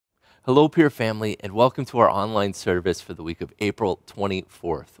Hello, Peer family, and welcome to our online service for the week of April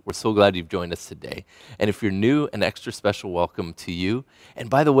 24th. We're so glad you've joined us today. And if you're new, an extra special welcome to you. And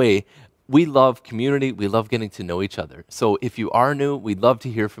by the way, we love community. We love getting to know each other. So if you are new, we'd love to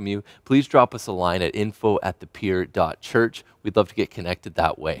hear from you. Please drop us a line at info@thepeer.church. We'd love to get connected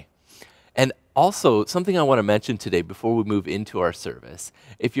that way. And also, something I want to mention today before we move into our service.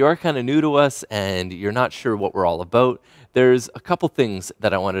 If you are kind of new to us and you're not sure what we're all about, there's a couple things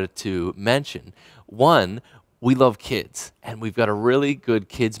that I wanted to mention. One, we love kids, and we've got a really good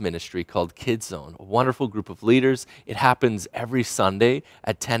kids ministry called Kids Zone, a wonderful group of leaders. It happens every Sunday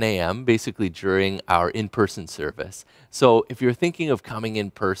at 10 a.m., basically during our in-person service. So if you're thinking of coming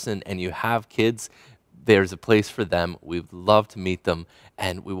in person and you have kids, there's a place for them. We'd love to meet them,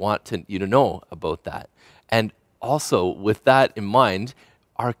 and we want you to know about that. And also, with that in mind,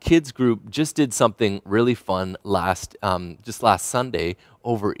 our kids group just did something really fun just last Sunday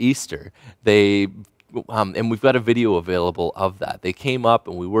over Easter. And we've got a video available of that. They came up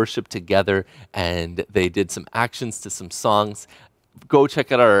and we worshiped together, and they did some actions to some songs. Go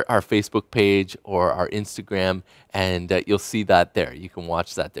check out our Facebook page or our Instagram, and you'll see that there. You can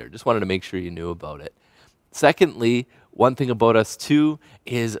watch that there. Just wanted to make sure you knew about it. Secondly, one thing about us too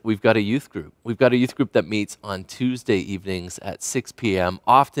is we've got a youth group. We've got a youth group that meets on Tuesday evenings at 6 p.m.,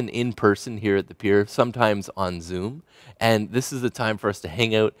 often in person here at the Pier, sometimes on Zoom. And this is the time for us to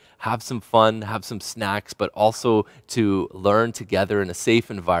hang out, have some fun, have some snacks, but also to learn together in a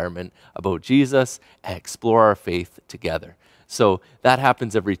safe environment about Jesus and explore our faith together. So that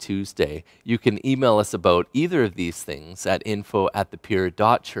happens every Tuesday. You can email us about either of these things at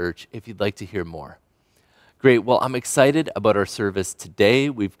info@thepeer.church if you'd like to hear more. Great. Well, I'm excited about our service today.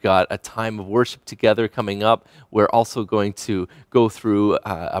 We've got a time of worship together coming up. We're also going to go through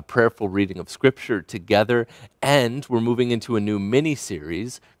a prayerful reading of Scripture together, and we're moving into a new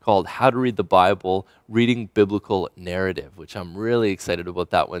mini-series called How to Read the Bible, Reading Biblical Narrative, which I'm really excited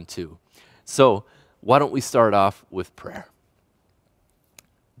about that one too. So why don't we start off with prayer?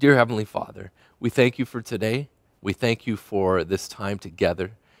 Dear Heavenly Father, we thank you for today. We thank you for this time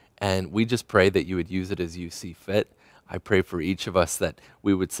together. And we just pray that you would use it as you see fit. I pray for each of us that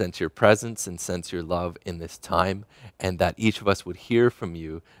we would sense your presence and sense your love in this time, and that each of us would hear from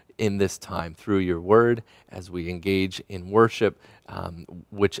you in this time through your word as we engage in worship,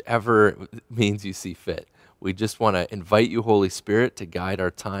 whichever means you see fit. We just want to invite you, Holy Spirit, to guide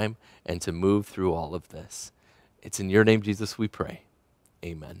our time and to move through all of this. It's in your name, Jesus, we pray.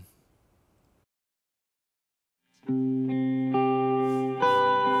 Amen.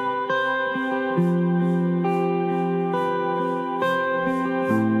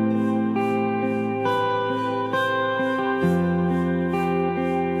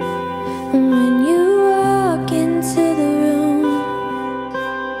 When you walk into the room,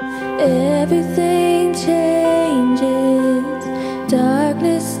 everything changes.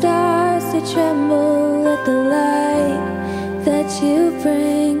 Darkness starts to tremble at the light that you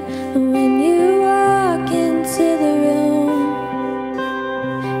bring. When you walk into the room,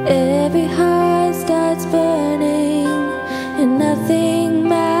 every heart starts burning, and nothing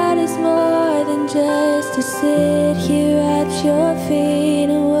matters more than just to sit here at your feet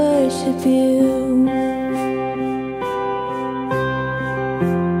and worship you.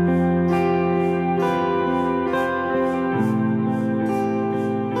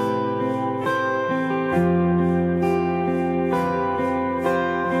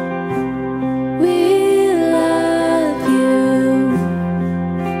 We love you,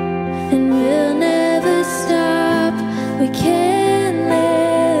 and we'll never stop. We can't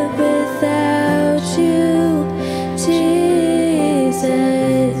live without you, Jesus.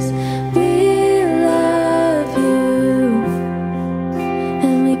 We love you,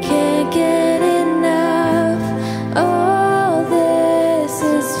 and we can't get enough. All this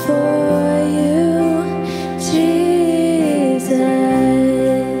is for you, Jesus.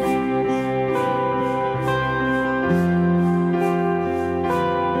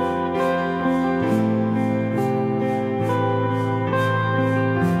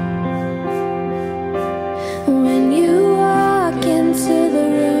 When you walk into the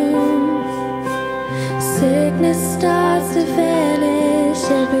room, sickness starts to vanish.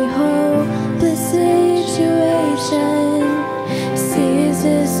 Every hopeless situation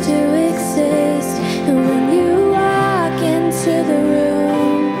ceases to exist. And when you walk into the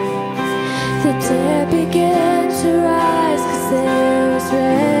room, the dead begin to rise, 'cause there is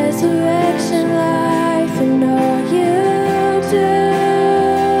resurrection life in all you do.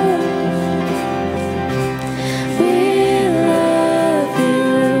 We love you,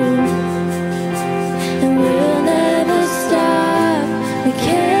 and we'll never stop. We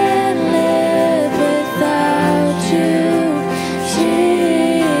can't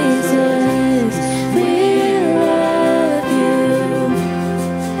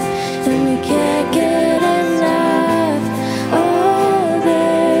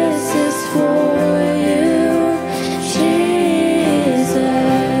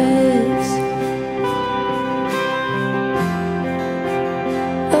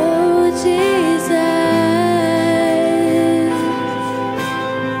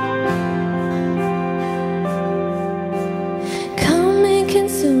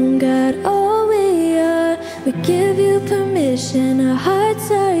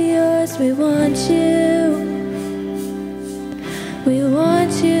yours. We want you. We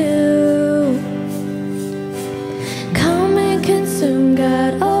want you. Come and consume,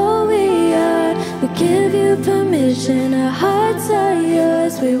 God, all we are. We give you permission, our hearts are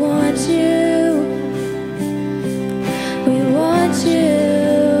yours. We want you. We want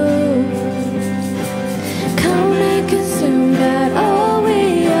you. Come and consume, God, all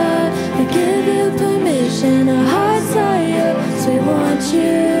we are. We give you permission, our hearts are yours. We want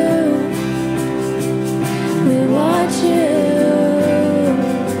you. We want you.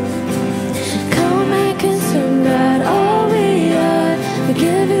 Come and consume, God, all we are. We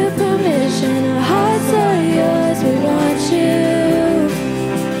give you permission, our hearts are yours. We want you.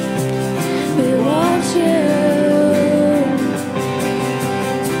 We want you.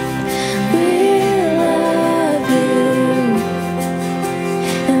 We love you,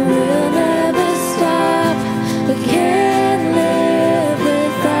 and we'll never stop. We can't live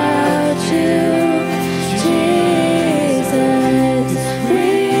without you, Jesus. We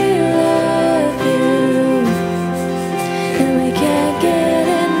love you, and we can't get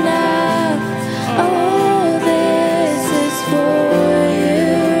enough. All this is for you,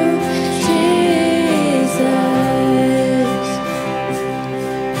 Jesus.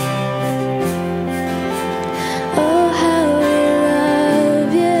 Oh, how we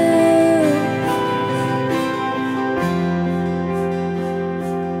love you.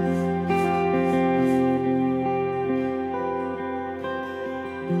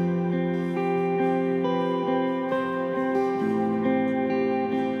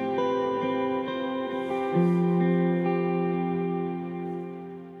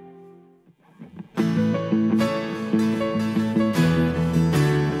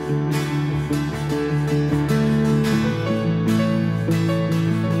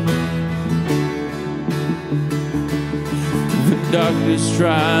 The darkness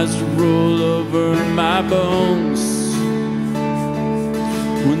tries to roll over my bones,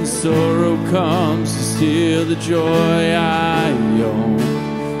 when sorrow comes to steal the joy I own,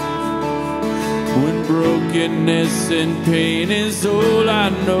 when brokenness and pain is all I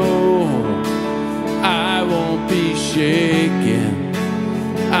know, I won't be shaken,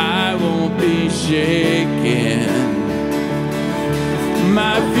 I won't be shaken.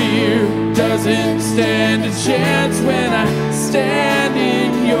 My fear doesn't stand a chance when I stand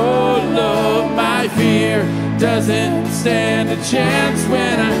in your love. My fear doesn't stand a chance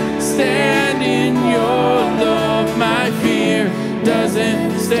when I stand in your love. My fear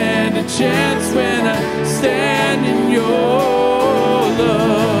doesn't stand a chance when I stand in your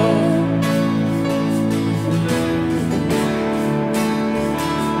love.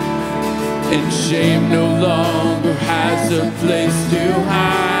 And shame no longer has a place to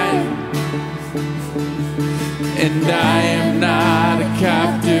hide, and I am not a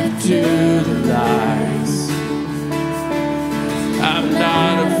captive to the lies. I'm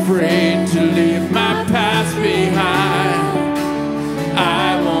not afraid to leave my past behind.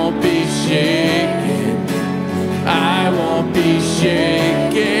 I won't be shaken, I won't be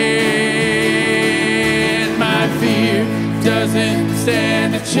shaken. My fear doesn't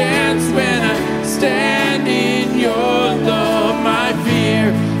stand a chance when I stand in your love. My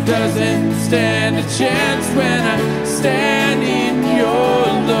fear doesn't stand a chance when I stand in your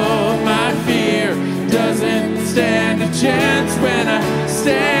love. My fear doesn't stand a chance when I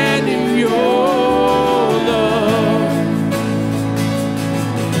stand in your love.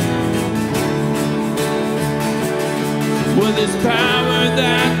 Well, there's power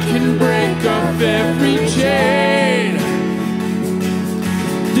that can break off every chain.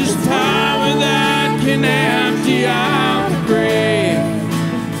 There's power that can empty out the grave.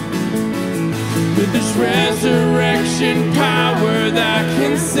 But there's resurrection power that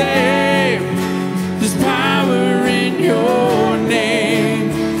can save. There's power in your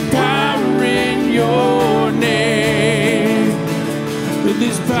name, power in your name. But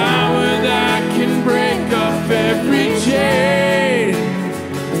there's power that can break off every chain.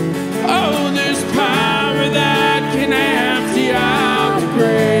 Oh, there's power that can empty out the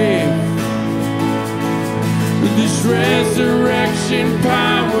grave. But there's resurrection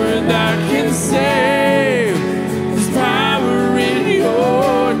power that can save. There's power in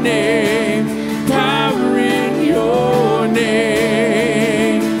your name, power in your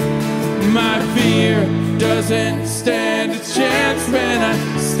name. My fear doesn't stand a chance when I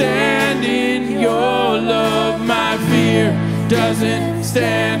stand in your love. My fear doesn't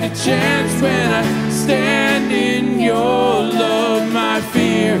stand a chance when I stand in your love. My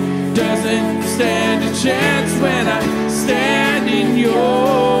fear doesn't stand a chance when I stand in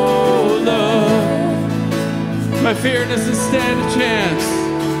your love. My fear doesn't stand a chance.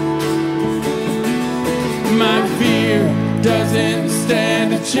 doesn't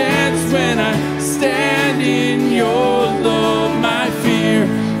stand a chance when I stand in your love. My fear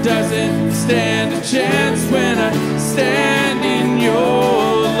doesn't stand a chance when I stand in your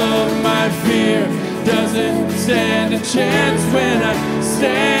love. My fear doesn't stand a chance when I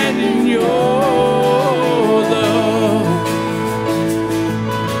stand in your love.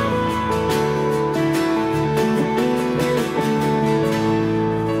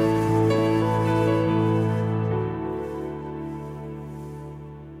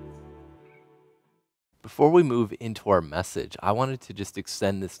 Before we move into our message, I wanted to just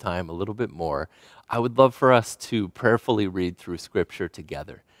extend this time a little bit more. I would love for us to prayerfully read through Scripture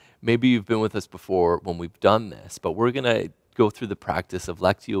together. Maybe you've been with us before when we've done this, but we're going to go through the practice of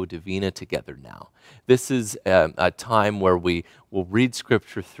Lectio Divina together now. This is a time where we will read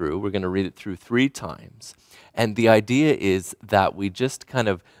Scripture through. We're going to read it through 3 times. And the idea is that we just kind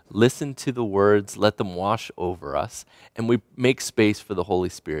of listen to the words, let them wash over us, and we make space for the Holy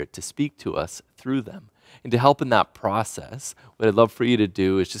Spirit to speak to us through them. And to help in that process, what I'd love for you to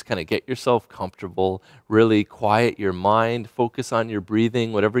do is just kind of get yourself comfortable, really quiet your mind, focus on your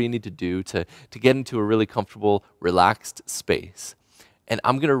breathing, whatever you need to do to get into a really comfortable, relaxed space. And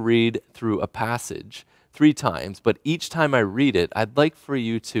I'm going to read through a passage 3 times, but each time I read it, I'd like for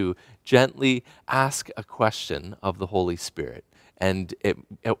you to gently ask a question of the Holy Spirit, and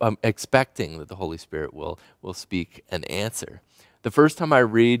I'm expecting that the Holy Spirit will speak and answer. The first time I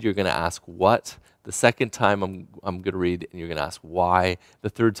read, you're going to ask what. The second time I'm going to read, and you're going to ask why. The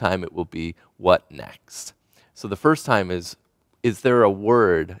third time it will be what next. So the first time is there a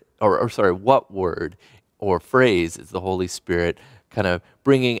word, or what word or phrase is the Holy Spirit kind of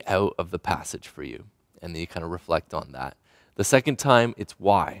bringing out of the passage for you? And then you kind of reflect on that. The second time, it's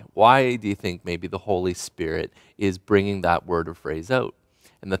why. Why do you think maybe the Holy Spirit is bringing that word or phrase out?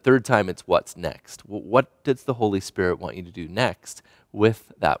 And the third time, it's what's next. What does the Holy Spirit want you to do next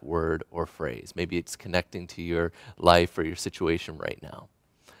with that word or phrase? Maybe it's connecting to your life or your situation right now.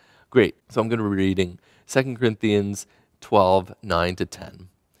 Great. So I'm going to be reading 2 Corinthians 12, 9 to 10.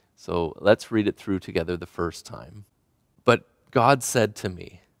 So let's read it through together the first time. But God said to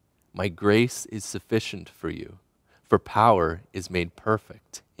me, "My grace is sufficient for you, for power is made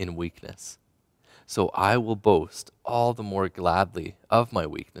perfect in weakness. So I will boast all the more gladly of my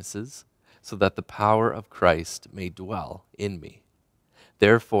weaknesses, so that the power of Christ may dwell in me.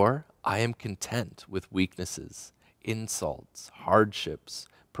 Therefore, I am content with weaknesses, insults, hardships,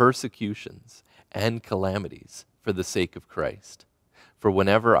 persecutions, and calamities for the sake of Christ. For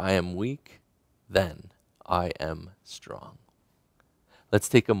whenever I am weak, then I am strong." Let's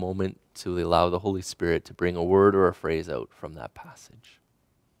take a moment to allow the Holy Spirit to bring a word or a phrase out from that passage.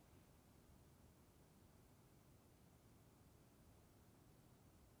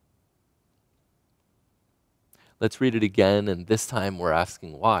 Let's read it again, and this time we're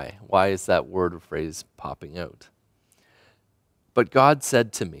asking why. Why is that word or phrase popping out? But God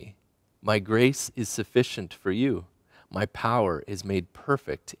said to me, "My grace is sufficient for you. My power is made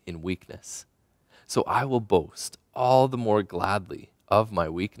perfect in weakness. So I will boast all the more gladly of my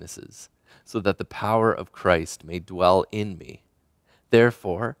weaknesses, so that the power of Christ may dwell in me.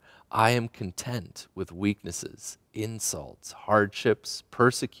 Therefore, I am content with weaknesses, insults, hardships,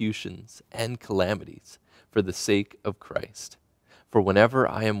 persecutions, and calamities for the sake of Christ. For whenever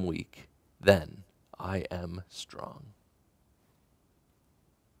I am weak, then I am strong."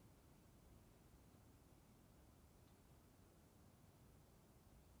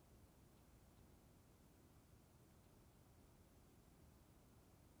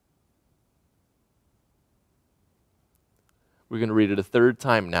 We're going to read it a third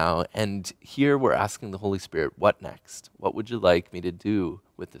time now, and here we're asking the Holy Spirit, what next? What would you like me to do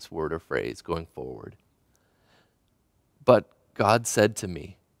with this word or phrase going forward? But God said to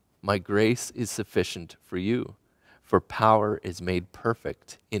me, "My grace is sufficient for you, for power is made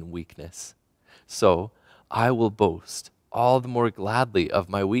perfect in weakness. So I will boast all the more gladly of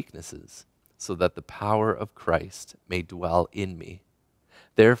my weaknesses, so that the power of Christ may dwell in me.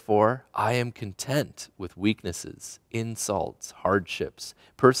 Therefore, I am content with weaknesses, insults, hardships,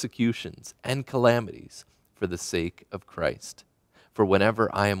 persecutions, and calamities for the sake of Christ. For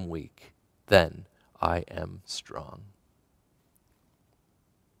whenever I am weak, then I am strong."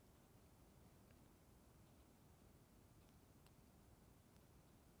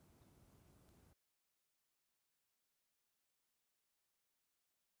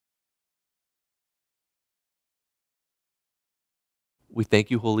 We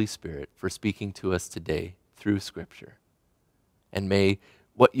thank you, Holy Spirit, for speaking to us today through Scripture. And may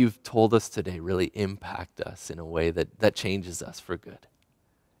what you've told us today really impact us in a way that changes us for good.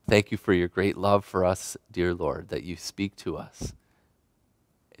 Thank you for your great love for us, dear Lord, that you speak to us.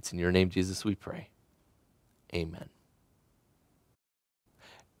 It's in your name, Jesus, we pray. Amen.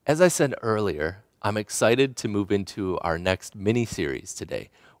 As I said earlier, I'm excited to move into our next mini-series today.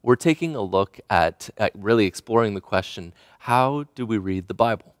 We're taking a look at really exploring the question, how do we read the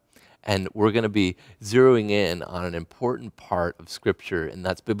Bible? And we're going to be zeroing in on an important part of Scripture, and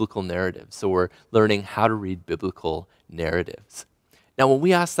that's biblical narrative. So we're learning how to read biblical narratives. Now, when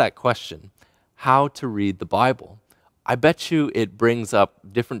we ask that question, how to read the Bible, I bet you it brings up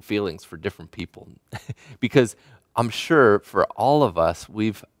different feelings for different people. Because I'm sure for all of us,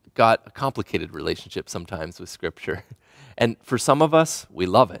 we've got a complicated relationship sometimes with Scripture. And for some of us, we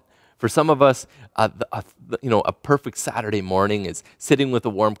love it. For some of us, a perfect Saturday morning is sitting with a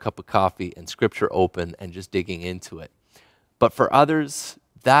warm cup of coffee and Scripture open and just digging into it. But for others,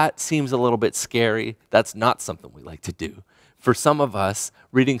 that seems a little bit scary. That's not something we like to do. For some of us,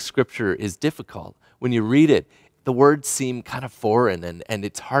 reading Scripture is difficult. When you read it, the words seem kind of foreign and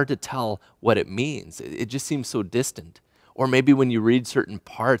it's hard to tell what it means. It just seems so distant. Or maybe when you read certain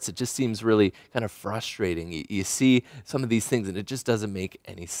parts, it just seems really kind of frustrating. You see some of these things and it just doesn't make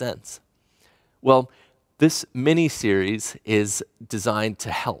any sense. Well, this mini-series is designed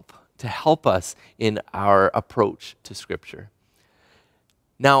to help us in our approach to Scripture.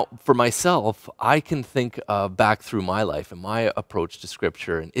 Now, for myself, I can think back through my life and my approach to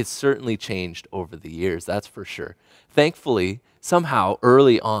Scripture, and it's certainly changed over the years, that's for sure. Thankfully, somehow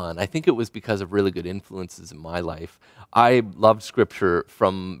early on, I think it was because of really good influences in my life, I loved Scripture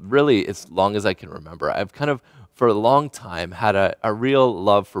from really as long as I can remember. I've kind of, for a long time, had a real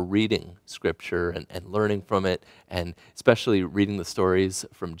love for reading Scripture and learning from it, and especially reading the stories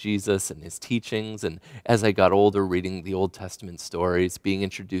from Jesus and his teachings. And as I got older, reading the Old Testament stories, being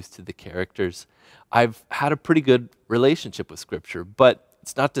introduced to the characters. I've had a pretty good relationship with Scripture, but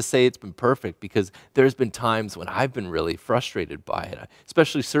it's not to say it's been perfect, because there's been times when I've been really frustrated by it,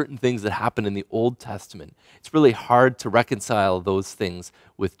 especially certain things that happen in the Old Testament. It's really hard to reconcile those things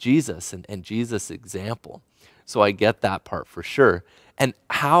with Jesus and Jesus' example. So I get that part for sure. And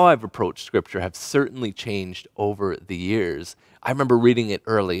how I've approached Scripture have certainly changed over the years. I remember reading it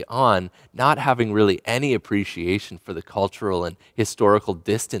early on, not having really any appreciation for the cultural and historical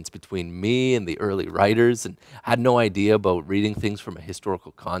distance between me and the early writers, and had no idea about reading things from a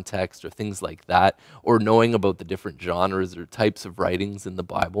historical context or things like that, or knowing about the different genres or types of writings in the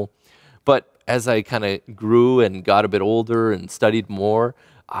Bible. But as I kind of grew and got a bit older and studied more,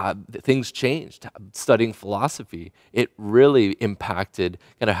 things changed. Studying philosophy, it really impacted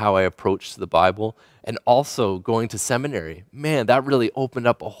kind of how I approached the Bible. And also going to seminary, man, that really opened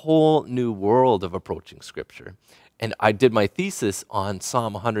up a whole new world of approaching Scripture. And I did my thesis on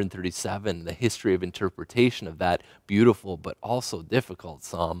Psalm 137, the history of interpretation of that beautiful but also difficult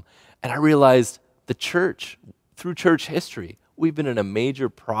psalm. And I realized the church, through church history, we've been in a major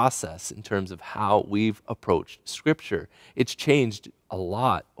process in terms of how we've approached Scripture. It's changed a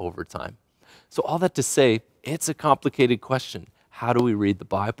lot over time. So all that to say, it's a complicated question. How do we read the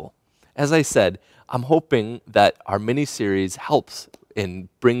Bible? As I said, I'm hoping that our mini-series helps in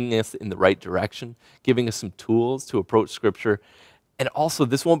bringing us in the right direction, giving us some tools to approach Scripture. And also,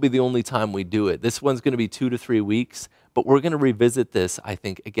 this won't be the only time we do it. This one's going to be 2 to 3 weeks, but we're going to revisit this, I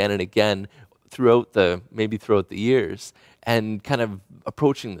think, again and again throughout the years, and kind of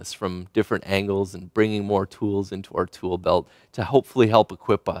approaching this from different angles and bringing more tools into our tool belt to hopefully help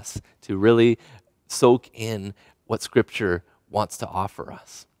equip us to really soak in what Scripture wants to offer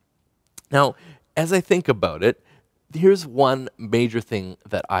us. Now, as I think about it, here's one major thing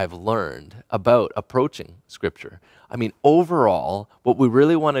that I've learned about approaching Scripture. I mean, overall, what we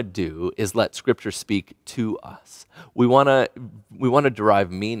really want to do is let Scripture speak to us. We want to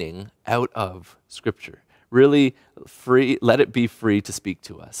derive meaning out of Scripture. Really let it be free to speak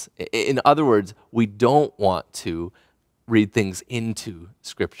to us. In other words, we don't want to read things into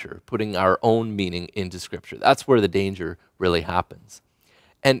Scripture, putting our own meaning into Scripture. That's where the danger really happens.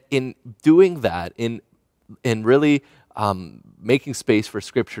 And in doing that, in really making space for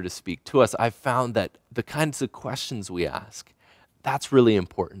Scripture to speak to us, I've found that the kinds of questions we ask, that's really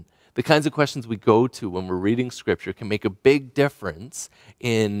important. The kinds of questions we go to when we're reading Scripture can make a big difference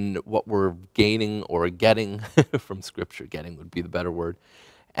in what we're gaining or getting from Scripture. Getting would be the better word.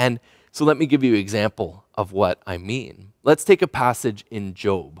 And so let me give you an example of what I mean. Let's take a passage in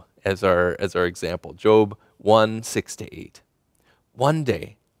Job as our example. Job 1, 6-8. One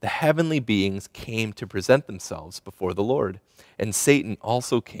day, the heavenly beings came to present themselves before the Lord, and Satan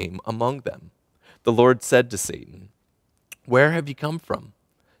also came among them. The Lord said to Satan, "Where have you come from?"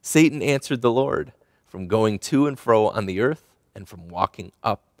 Satan answered the Lord, "From going to and fro on the earth, and from walking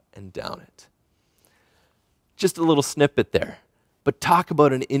up and down it. Just a little snippet there. But talk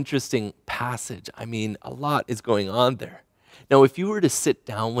about an interesting passage. I mean, a lot is going on there. Now, if you were to sit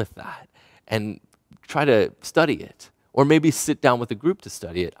down with that and try to study it, or maybe sit down with a group to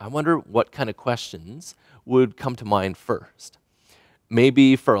study it, I wonder what kind of questions would come to mind first.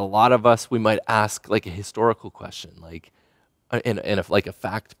 Maybe for a lot of us, we might ask like a historical question, like like a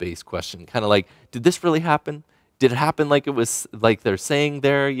fact-based question, kind of like, did this really happen? Did it happen like it was like they're saying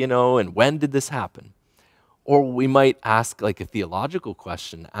there, and when did this happen? Or we might ask like a theological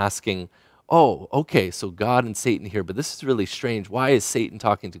question, asking, oh, okay, so God and Satan here, but this is really strange. Why is Satan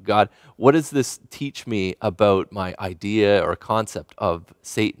talking to God? What does this teach me about my idea or concept of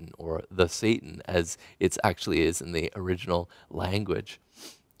Satan, or the Satan as it actually is in the original language?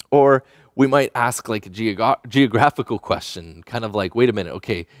 Or we might ask like a geographical question, kind of like, wait a minute,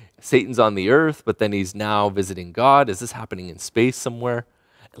 okay, Satan's on the earth, but then he's now visiting God. Is this happening in space somewhere?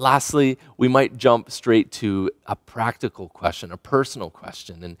 Lastly, we might jump straight to a practical question, a personal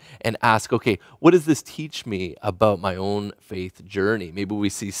question, and ask, okay, what does this teach me about my own faith journey? Maybe we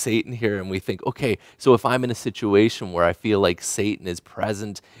see Satan here and we think, okay, so if I'm in a situation where I feel like Satan is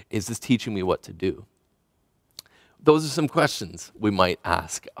present, is this teaching me what to do? Those are some questions we might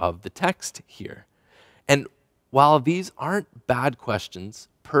ask of the text here. And while these aren't bad questions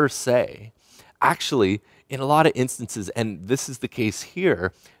per se, actually, in a lot of instances, and this is the case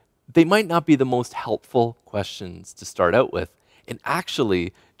here, they might not be the most helpful questions to start out with. And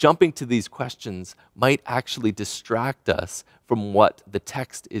actually, jumping to these questions might actually distract us from what the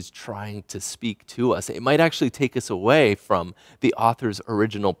text is trying to speak to us. It might actually take us away from the author's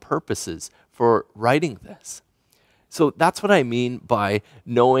original purposes for writing this. So that's what I mean by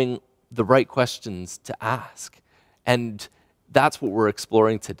knowing the right questions to ask. And that's what we're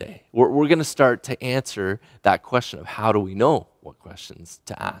exploring today. We're going to start to answer that question of how do we know what questions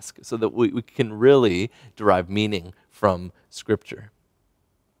to ask so that we can really derive meaning from Scripture.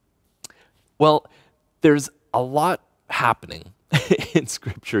 Well, there's a lot happening in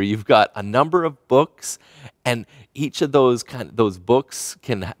Scripture. You've got a number of books, and each of those books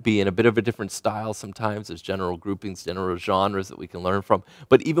can be in a bit of a different style sometimes. There's general groupings, general genres that we can learn from.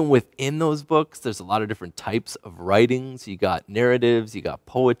 But even within those books, there's a lot of different types of writings. You got narratives, you got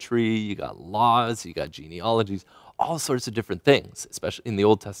poetry, you got laws, you got genealogies, all sorts of different things, especially in the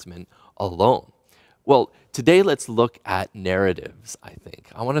Old Testament alone. Well, today let's look at narratives, I think.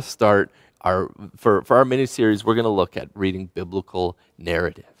 I want to start for our mini-series, we're going to look at reading biblical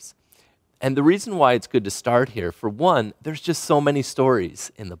narratives. And the reason why it's good to start here, for one, there's just so many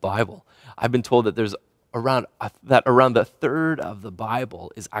stories in the Bible. I've been told that there's around a third of the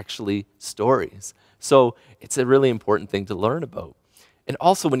Bible is actually stories. So it's a really important thing to learn about. And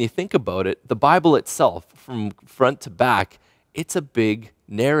also, when you think about it, the Bible itself, from front to back, it's a big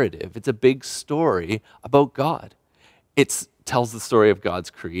narrative. It's a big story about God. It tells the story of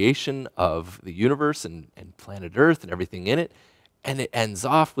God's creation of the universe and planet Earth and everything in it. And it ends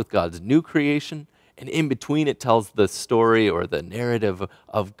off with God's new creation. And in between, it tells the story or the narrative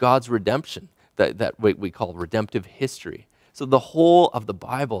of God's redemption, that we call redemptive history. So the whole of the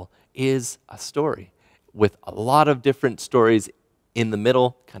Bible is a story with a lot of different stories in the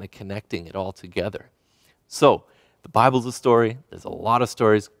middle, kind of connecting it all together. So the Bible's a story. There's a lot of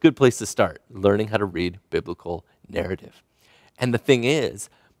stories. Good place to start, learning how to read biblical narrative. And the thing is,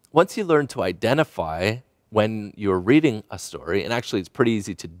 once you learn to identify when you're reading a story, and actually it's pretty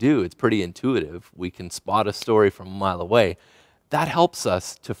easy to do, it's pretty intuitive, we can spot a story from a mile away, that helps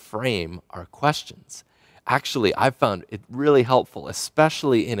us to frame our questions. Actually, I've found it really helpful,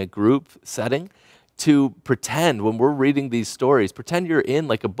 especially in a group setting, to pretend when we're reading these stories, pretend you're in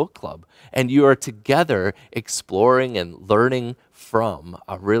like a book club and you are together exploring and learning from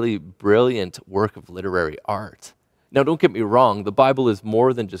a really brilliant work of literary art. Now, don't get me wrong, the Bible is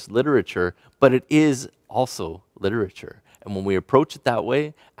more than just literature, but it is also literature. And when we approach it that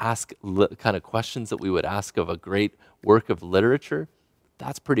way, ask kind of questions that we would ask of a great work of literature,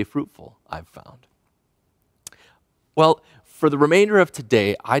 that's pretty fruitful, I've found. Well, for the remainder of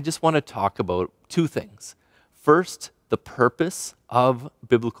today, I just want to talk about two things. First, the purpose of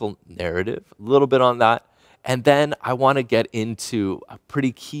biblical narrative, a little bit on that. And then I want to get into a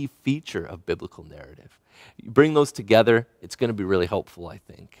pretty key feature of biblical narrative. You bring those together, it's going to be really helpful, I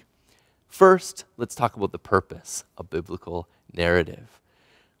think. First, let's talk about the purpose of biblical narrative.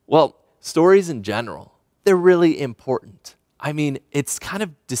 Well, stories in general, they're really important. I mean, it's kind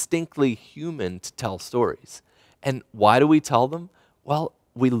of distinctly human to tell stories. And why do we tell them? Well,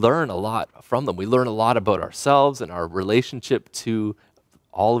 we learn a lot from them. We learn a lot about ourselves and our relationship to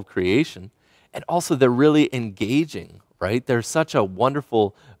all of creation. And also, they're really engaging, right? They're such a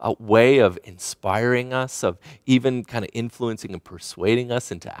wonderful way of inspiring us, of even kind of influencing and persuading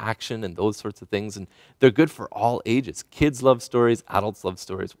us into action and those sorts of things. And they're good for all ages. Kids love stories, adults love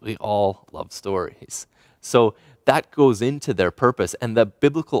stories. We all love stories. So that goes into their purpose. And the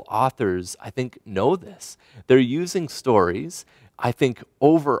biblical authors, I think, know this. They're using stories, I think,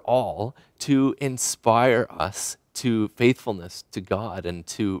 overall to inspire us to faithfulness to God and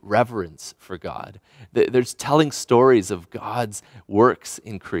to reverence for God. There's telling stories of God's works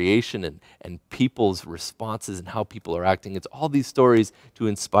in creation and people's responses and how people are acting. It's all these stories to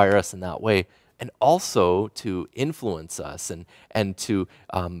inspire us in that way, and also to influence us and to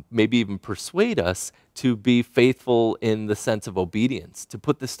maybe even persuade us to be faithful in the sense of obedience, to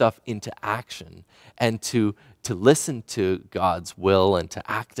put this stuff into action, and to listen to God's will and to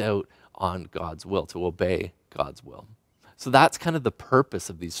act out on God's will, to obey God's will. So that's kind of the purpose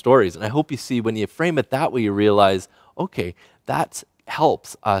of these stories. And I hope you see when you frame it that way, you realize, okay, that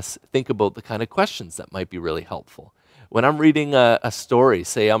helps us think about the kind of questions that might be really helpful. When I'm reading a story,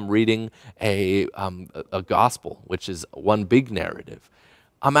 say I'm reading a gospel, which is one big narrative,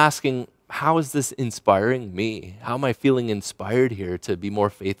 I'm asking, how is this inspiring me? How am I feeling inspired here to be more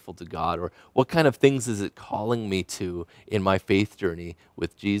faithful to God? Or what kind of things is it calling me to in my faith journey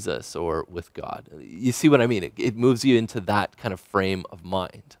with Jesus or with God? You see what I mean? It moves you into that kind of frame of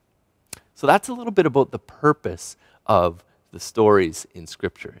mind. So that's a little bit about the purpose of the stories in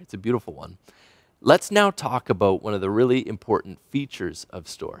Scripture. It's a beautiful one. Let's now talk about one of the really important features of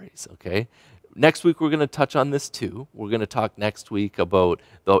stories, okay? Next week, we're going to touch on this too. We're going to talk next week about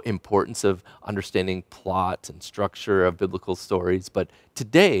the importance of understanding plot and structure of biblical stories. But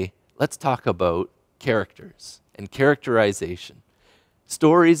today, let's talk about characters and characterization.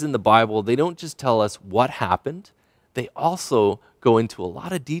 Stories in the Bible, they don't just tell us what happened, they also go into a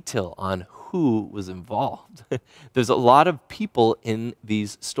lot of detail on who was involved. There's a lot of people in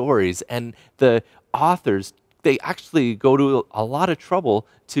these stories, and the authors, they actually go to a lot of trouble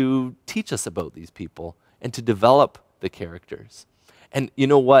to teach us about these people and to develop the characters. And you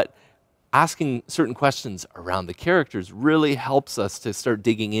know what? Asking certain questions around the characters really helps us to start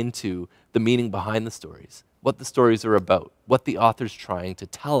digging into the meaning behind the stories, what the stories are about, what the author's trying to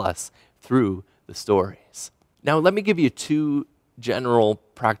tell us through the stories. Now, let me give you two general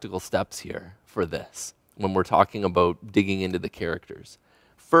practical steps here for this when we're talking about digging into the characters.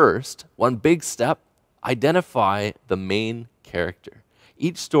 First, one big step, identify the main character.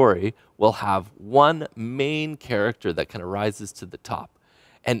 Each story will have one main character that kind of rises to the top.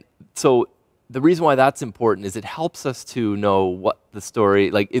 And so the reason why that's important is it helps us to know what the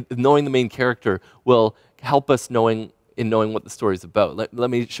story, knowing the main character will help us knowing what the story is about.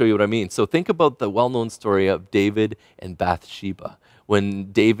 Let me show you what I mean. So think about the well-known story of David and Bathsheba,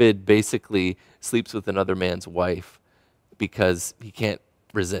 when David basically sleeps with another man's wife because he can't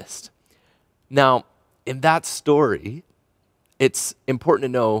resist. Now, in that story, it's important to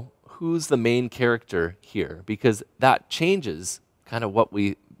know who's the main character here, because that changes kind of what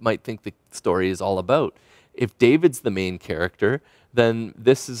we might think the story is all about. If David's the main character, then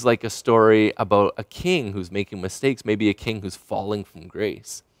this is like a story about a king who's making mistakes, maybe a king who's falling from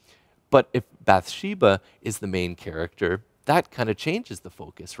grace. But if Bathsheba is the main character, that kind of changes the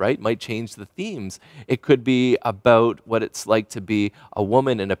focus, right? Might change the themes. It could be about what it's like to be a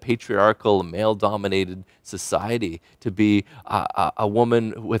woman in a patriarchal, male-dominated society, to be a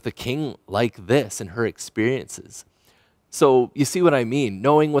woman with a king like this and her experiences. So you see what I mean?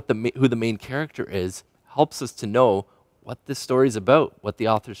 Knowing who the main character is helps us to know what this story is about, what the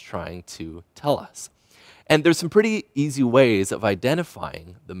author's trying to tell us. And there's some pretty easy ways of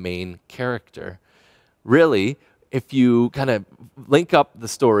identifying the main character. Really, if you kind of link up the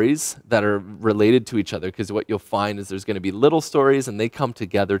stories that are related to each other, because what you'll find is there's going to be little stories and they come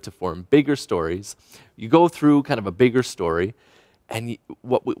together to form bigger stories. You go through kind of a bigger story, and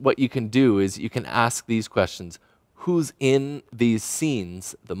what you can do is you can ask these questions. Who's in these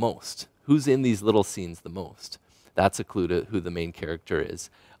scenes the most? Who's in these little scenes the most? That's a clue to who the main character is.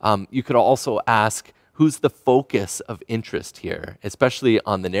 You could also ask, who's the focus of interest here, especially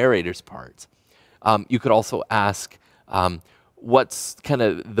on the narrator's part? You could also ask, what's kind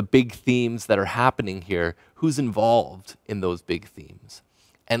of the big themes that are happening here? Who's involved in those big themes?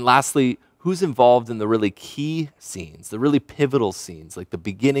 And lastly, who's involved in the really key scenes, the really pivotal scenes, like the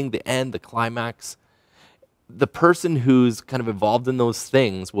beginning, the end, the climax? The person who's kind of involved in those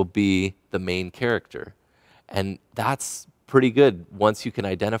things will be the main character. And that's pretty good once you can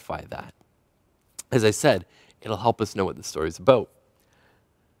identify that. As I said, it'll help us know what the story's about.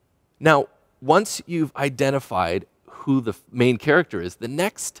 Now, once you've identified who the main character is, the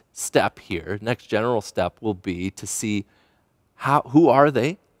next step here, next general step will be to see who are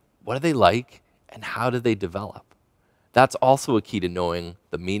they, what are they like, and how do they develop. That's also a key to knowing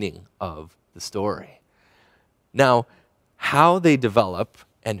the meaning of the story. Now, how they develop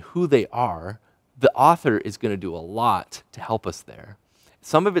and who they are, the author is going to do a lot to help us there.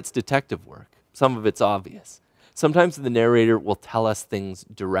 Some of it's detective work, some of it's obvious. Sometimes the narrator will tell us things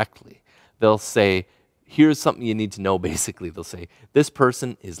directly. They'll say, here's something you need to know, basically. They'll say, this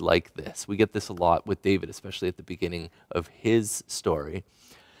person is like this. We get this a lot with David, especially at the beginning of his story.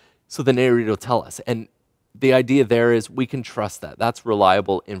 So the narrator will tell us. And the idea there is we can trust that. That's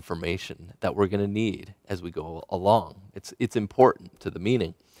reliable information that we're going to need as we go along. It's important to the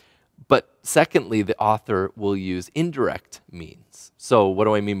meaning. But secondly, the author will use indirect means. So what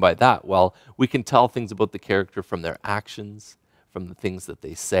do I mean by that? Well, we can tell things about the character from their actions, from the things that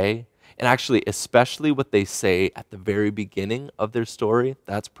they say, and actually, especially what they say at the very beginning of their story.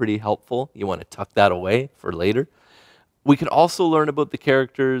 That's pretty helpful. You want to tuck that away for later. We can also learn about the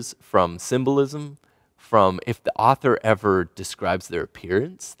characters from symbolism, from if the author ever describes their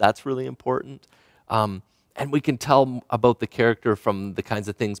appearance. That's really important. And we can tell about the character from the kinds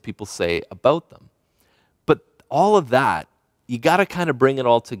of things people say about them. But all of that, you got to kind of bring it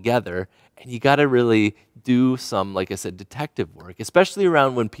all together, and you got to really do some, like I said, detective work, especially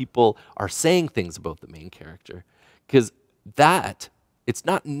around when people are saying things about the main character, because it's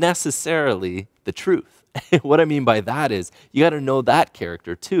not necessarily the truth. What I mean by that is you got to know that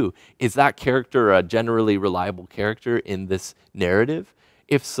character too. Is that character a generally reliable character in this narrative?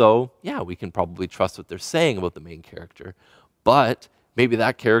 If so, yeah, we can probably trust what they're saying about the main character. But maybe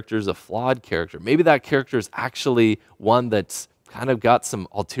that character is a flawed character. Maybe that character is actually one that's kind of got some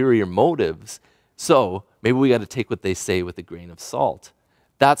ulterior motives. So maybe we got to take what they say with a grain of salt.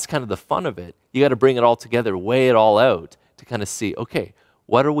 That's kind of the fun of it. You got to bring it all together, weigh it all out to kind of see, okay,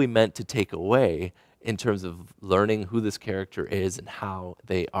 what are we meant to take away in terms of learning who this character is and how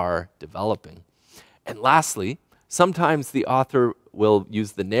they are developing. And lastly, sometimes the author will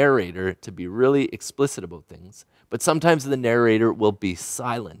use the narrator to be really explicit about things, but sometimes the narrator will be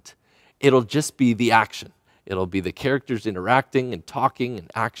silent. It'll just be the action. It'll be the characters interacting and talking and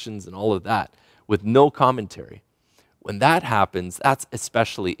actions and all of that with no commentary. When that happens, that's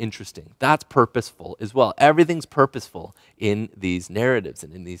especially interesting. That's purposeful as well. Everything's purposeful in these narratives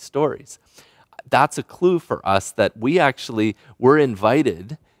and in these stories. That's a clue for us that we actually were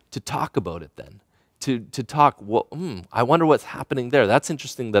invited to talk about it then. To talk, well, I wonder what's happening there. That's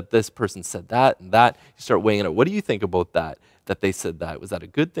interesting that this person said that and that. You start weighing it out. What do you think about that they said that? Was that a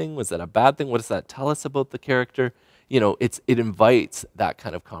good thing? Was that a bad thing? What does that tell us about the character? You know, it invites that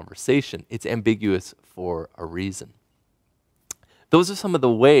kind of conversation. It's ambiguous for a reason. Those are some of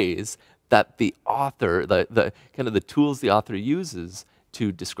the ways that the author, the kind of the tools the author uses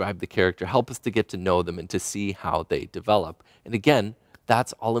to describe the character, help us to get to know them and to see how they develop. And again,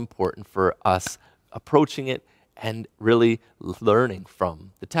 that's all important for us approaching it and really learning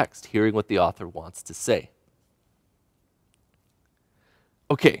from the text, hearing what the author wants to say.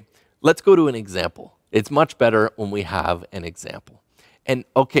 Okay, let's go to an example. It's much better when we have an example. And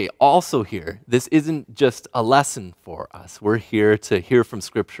okay, also here, this isn't just a lesson for us. We're here to hear from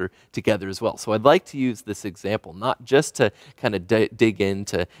Scripture together as well. So I'd like to use this example, not just to kind of dig in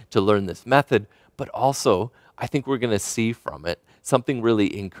to learn this method, but also I think we're going to see from it something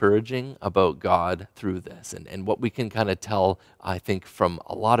really encouraging about God through this and what we can kind of tell, I think, from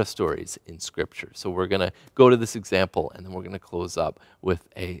a lot of stories in Scripture. So we're going to go to this example, and then we're going to close up with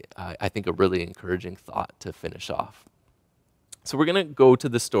I think, a really encouraging thought to finish off. So we're going to go to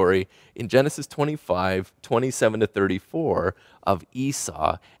the story in Genesis 25, 27 to 34 of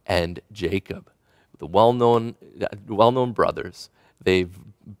Esau and Jacob, the well-known brothers.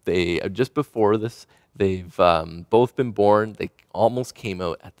 Just before this, they've both been born. They almost came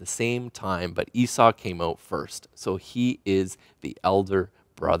out at the same time, but Esau came out first. So he is the elder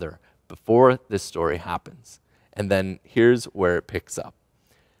brother before this story happens. And then here's where it picks up.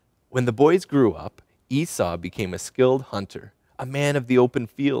 When the boys grew up, Esau became a skilled hunter, a man of the open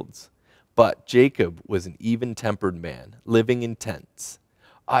fields. But Jacob was an even-tempered man, living in tents.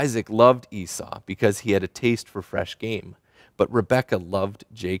 Isaac loved Esau because he had a taste for fresh game, but Rebekah loved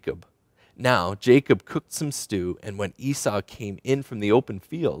Jacob. Now Jacob cooked some stew, and when Esau came in from the open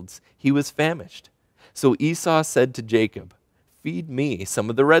fields, he was famished. So Esau said to Jacob, "Feed me some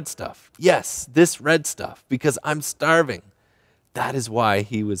of the red stuff. Yes, this red stuff, because I'm starving." That is why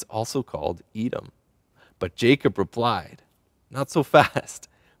he was also called Edom. But Jacob replied, "Not so fast.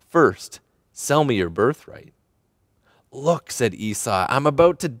 First, sell me your birthright." "Look," said Esau, "I'm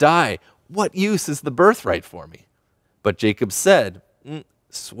about to die. What use is the birthright for me?" But Jacob said,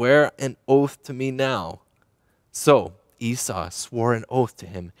 swear an oath to me now. So Esau swore an oath to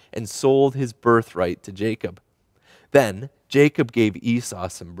him and sold his birthright to Jacob. Then Jacob gave Esau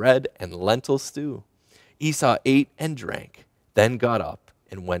some bread and lentil stew. Esau ate and drank, then got up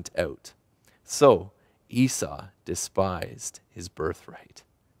and went out. So Esau despised his birthright.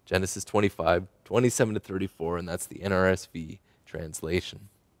 Genesis 25, 27 to 34, and that's the NRSV translation.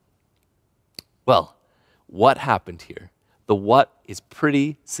 Well, what happened here? The what is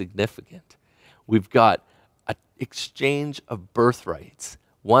pretty significant. We've got an exchange of birthrights,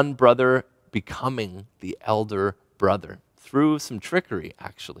 one brother becoming the elder brother through some trickery,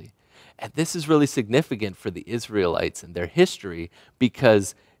 actually. And this is really significant for the Israelites and their history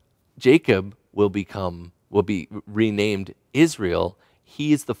because Jacob will be renamed Israel.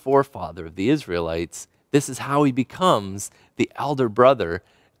 He is the forefather of the Israelites. This is how he becomes the elder brother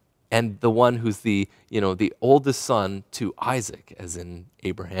and the one who's the oldest son to Isaac, as in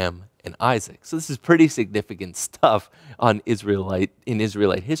Abraham and Isaac. So this is pretty significant stuff in Israelite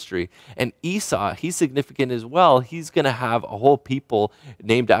history. And Esau, he's significant as well. He's going to have a whole people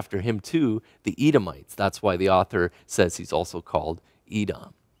named after him too, the Edomites. That's why the author says he's also called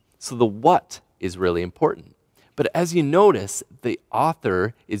Edom. So the what is really important. But as you notice, the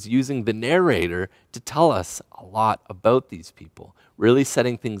author is using the narrator to tell us a lot about these people, really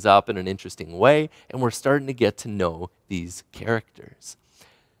setting things up in an interesting way, and we're starting to get to know these characters.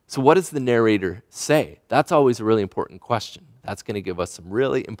 So what does the narrator say? That's always a really important question. That's going to give us some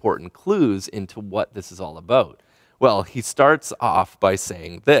really important clues into what this is all about. Well, he starts off by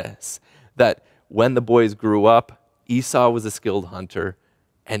saying this, that when the boys grew up, Esau was a skilled hunter,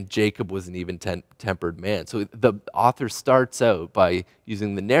 and Jacob was an even-tempered man. So the author starts out by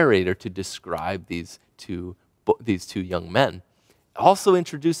using the narrator to describe these two young men. Also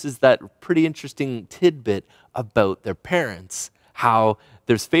introduces that pretty interesting tidbit about their parents, how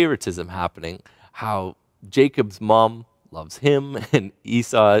there's favoritism happening, how Jacob's mom loves him and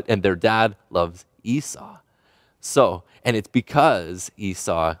Esau, and their dad loves Esau. So, and it's because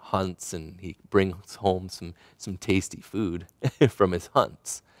Esau hunts and he brings home some tasty food from his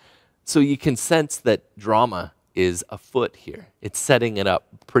hunts. So you can sense that drama is afoot here. It's setting it up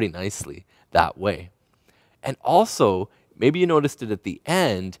pretty nicely that way. And also, maybe you noticed it at the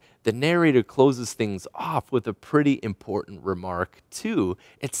end, the narrator closes things off with a pretty important remark too.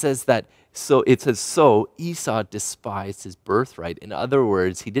 It says so Esau despised his birthright. In other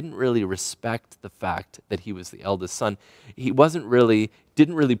words, he didn't really respect the fact that he was the eldest son. He didn't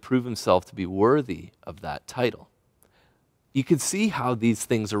really prove himself to be worthy of that title. You can see how these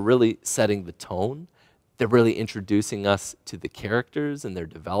things are really setting the tone. They're really introducing us to the characters and their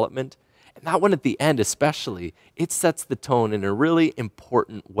development. And that one at the end especially, it sets the tone in a really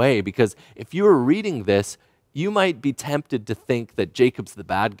important way, because if you were reading this, you might be tempted to think that Jacob's the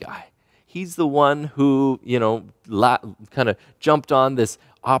bad guy. He's the one who, kind of jumped on this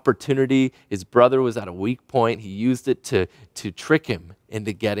opportunity. His brother was at a weak point. He used it to trick him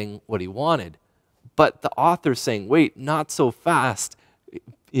into getting what he wanted. But the author's saying, wait, not so fast.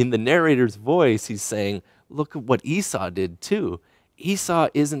 In the narrator's voice, he's saying, look at what Esau did too. Esau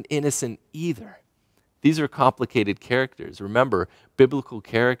isn't innocent either. These are complicated characters. Remember, biblical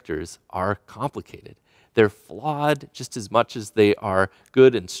characters are complicated. They're flawed just as much as they are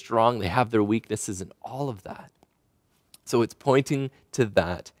good and strong. They have their weaknesses and all of that. So it's pointing to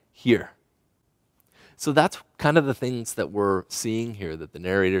that here. So that's kind of the things that we're seeing here, that the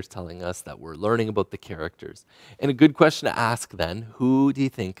narrator's telling us, that we're learning about the characters. And a good question to ask then, who do you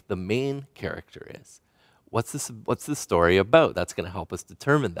think the main character is? What's the story about? That's going to help us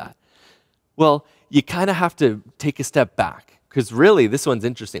determine that. Well, you kind of have to take a step back, because really this one's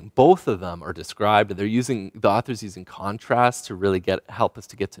interesting. Both of them are described, and the author's using contrast to really help us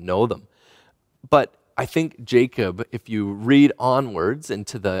to get to know them. But I think Jacob, if you read onwards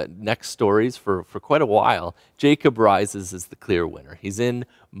into the next stories for quite a while, Jacob rises as the clear winner. He's in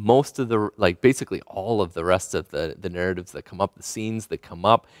most of basically all of the rest of the narratives that come up, the scenes that come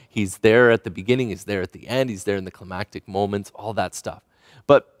up. He's there at the beginning, he's there at the end, he's there in the climactic moments, all that stuff.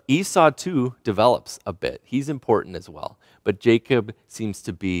 But Esau too develops a bit. He's important as well. But Jacob seems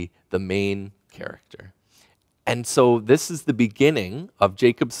to be the main character. And so this is the beginning of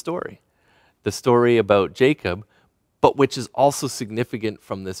Jacob's story. The story about Jacob, but which is also significant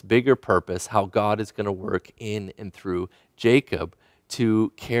from this bigger purpose, how God is going to work in and through Jacob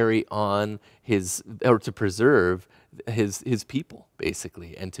to carry on to preserve his people,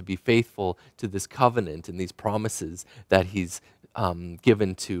 basically, and to be faithful to this covenant and these promises that he's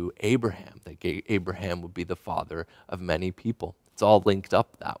given to Abraham, that Abraham would be the father of many people. It's all linked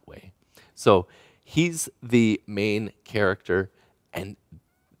up that way. So he's the main character, and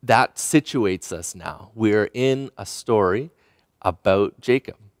that situates us now. We're in a story about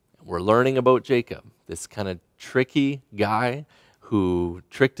Jacob. We're learning about Jacob, this kind of tricky guy who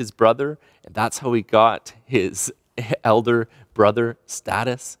tricked his brother, and that's how he got his elder brother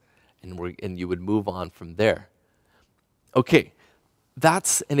status, and you would move on from there. Okay,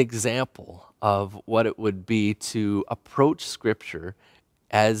 that's an example of what it would be to approach Scripture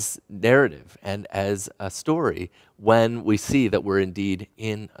as narrative and as a story when we see that we're indeed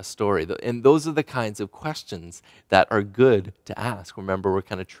in a story. And those are the kinds of questions that are good to ask. Remember, we're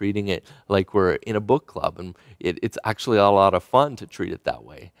kind of treating it like we're in a book club, and it's actually a lot of fun to treat it that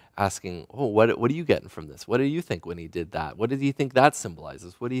way. Asking, oh, what are you getting from this? What do you think when he did that? What do you think that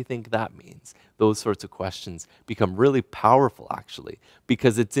symbolizes? What do you think that means? Those sorts of questions become really powerful, actually,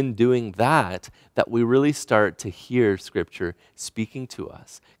 because it's in doing that that we really start to hear Scripture speaking to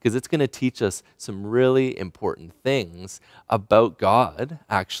us, because it's going to teach us some really important things about God,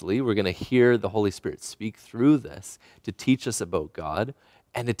 actually. We're going to hear the Holy Spirit speak through this to teach us about God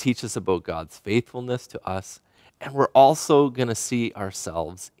and to teach us about God's faithfulness to us. And we're also going to see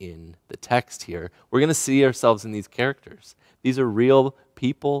ourselves in the text here. We're going to see ourselves in these characters. These are real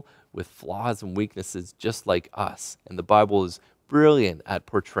people with flaws and weaknesses just like us. And the Bible is brilliant at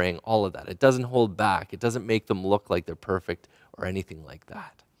portraying all of that. It doesn't hold back. It doesn't make them look like they're perfect or anything like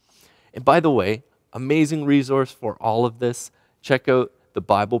that. And by the way, amazing resource for all of this. Check out the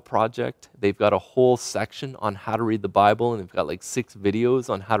Bible Project. They've got a whole section on how to read the Bible, and they've got like 6 videos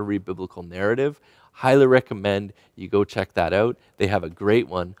on how to read biblical narrative. Highly recommend you go check that out. They have a great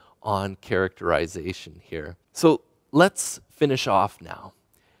one on characterization here. So let's finish off now.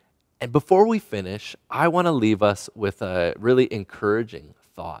 And before we finish, I want to leave us with a really encouraging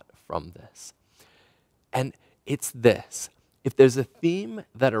thought from this. And it's this. If there's a theme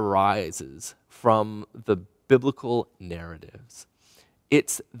that arises from the biblical narratives,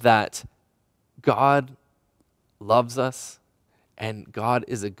 it's that God loves us and God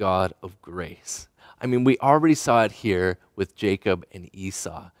is a God of grace. I mean, we already saw it here with Jacob and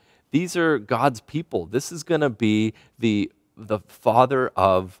Esau. These are God's people. This is going to be the father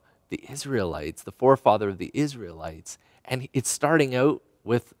of the Israelites, the forefather of the Israelites. And it's starting out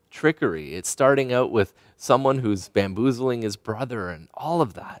with trickery. It's starting out with someone who's bamboozling his brother and all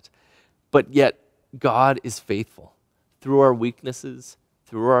of that. But yet, God is faithful. Through our weaknesses,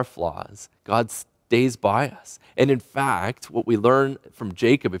 through our flaws, God stays by us. And in fact, what we learn from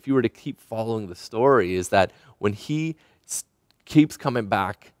Jacob, if you were to keep following the story, is that when he keeps coming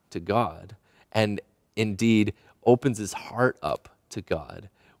back to God and indeed opens his heart up to God,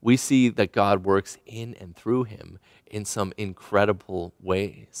 we see that God works in and through him in some incredible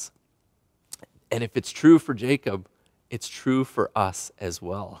ways. And if it's true for Jacob, it's true for us as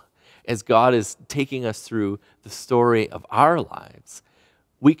well. As God is taking us through the story of our lives,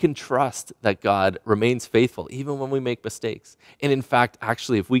 we can trust that God remains faithful even when we make mistakes. And in fact,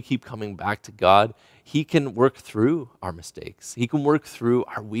 actually, if we keep coming back to God, he can work through our mistakes. He can work through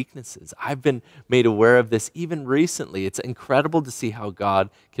our weaknesses. I've been made aware of this even recently. It's incredible to see how God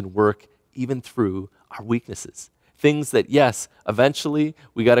can work even through our weaknesses. Things that, yes, eventually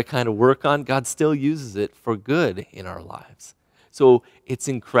we got to kind of work on, God still uses it for good in our lives. So it's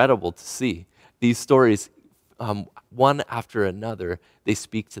incredible to see these stories, one after another, they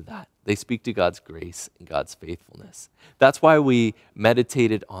speak to that. They speak to God's grace and God's faithfulness. That's why we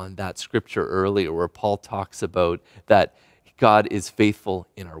meditated on that scripture earlier where Paul talks about that God is faithful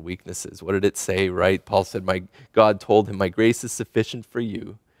in our weaknesses. What did it say, right? Paul said, God told him, my grace is sufficient for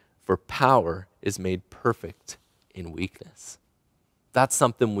you, for power is made perfect in weakness. That's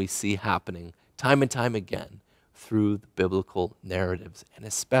something we see happening time and time again through the biblical narratives, and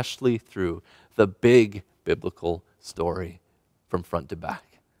especially through the big biblical story from front to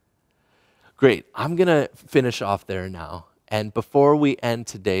back. Great. I'm going to finish off there now. And before we end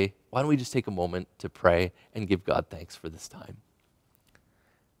today, why don't we just take a moment to pray and give God thanks for this time.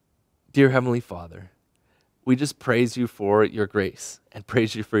 Dear Heavenly Father, we just praise you for your grace and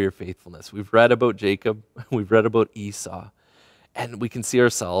praise you for your faithfulness. We've read about Jacob, we've read about Esau, and we can see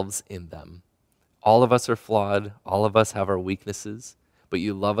ourselves in them. All of us are flawed, all of us have our weaknesses, but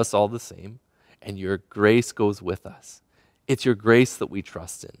you love us all the same, and your grace goes with us. It's your grace that we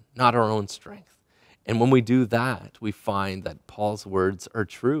trust in, not our own strength. And when we do that, we find that Paul's words are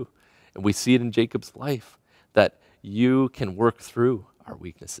true. And we see it in Jacob's life, that you can work through our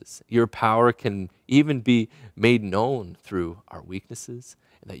weaknesses. Your power can even be made known through our weaknesses,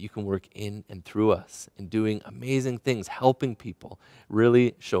 and that you can work in and through us in doing amazing things, helping people,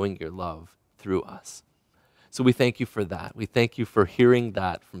 really showing your love through us. So we thank you for that. We thank you for hearing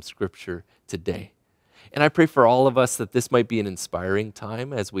that from Scripture today. And I pray for all of us that this might be an inspiring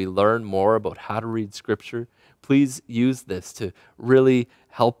time as we learn more about how to read Scripture. Please use this to really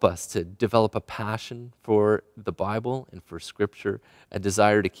help us to develop a passion for the Bible and for Scripture, a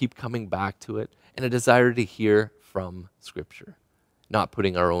desire to keep coming back to it, and a desire to hear from Scripture. Not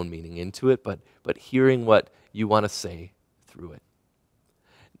putting our own meaning into it, but hearing what you want to say through it.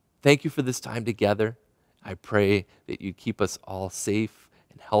 Thank you for this time together. I pray that you keep us all safe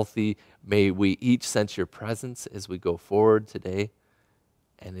and healthy. May we each sense your presence as we go forward today.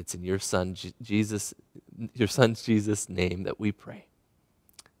 And it's in your son's Jesus' name that we pray.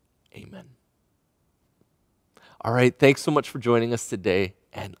 Amen. All right, thanks so much for joining us today,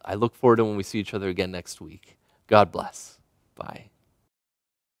 and I look forward to when we see each other again next week. God bless. Bye.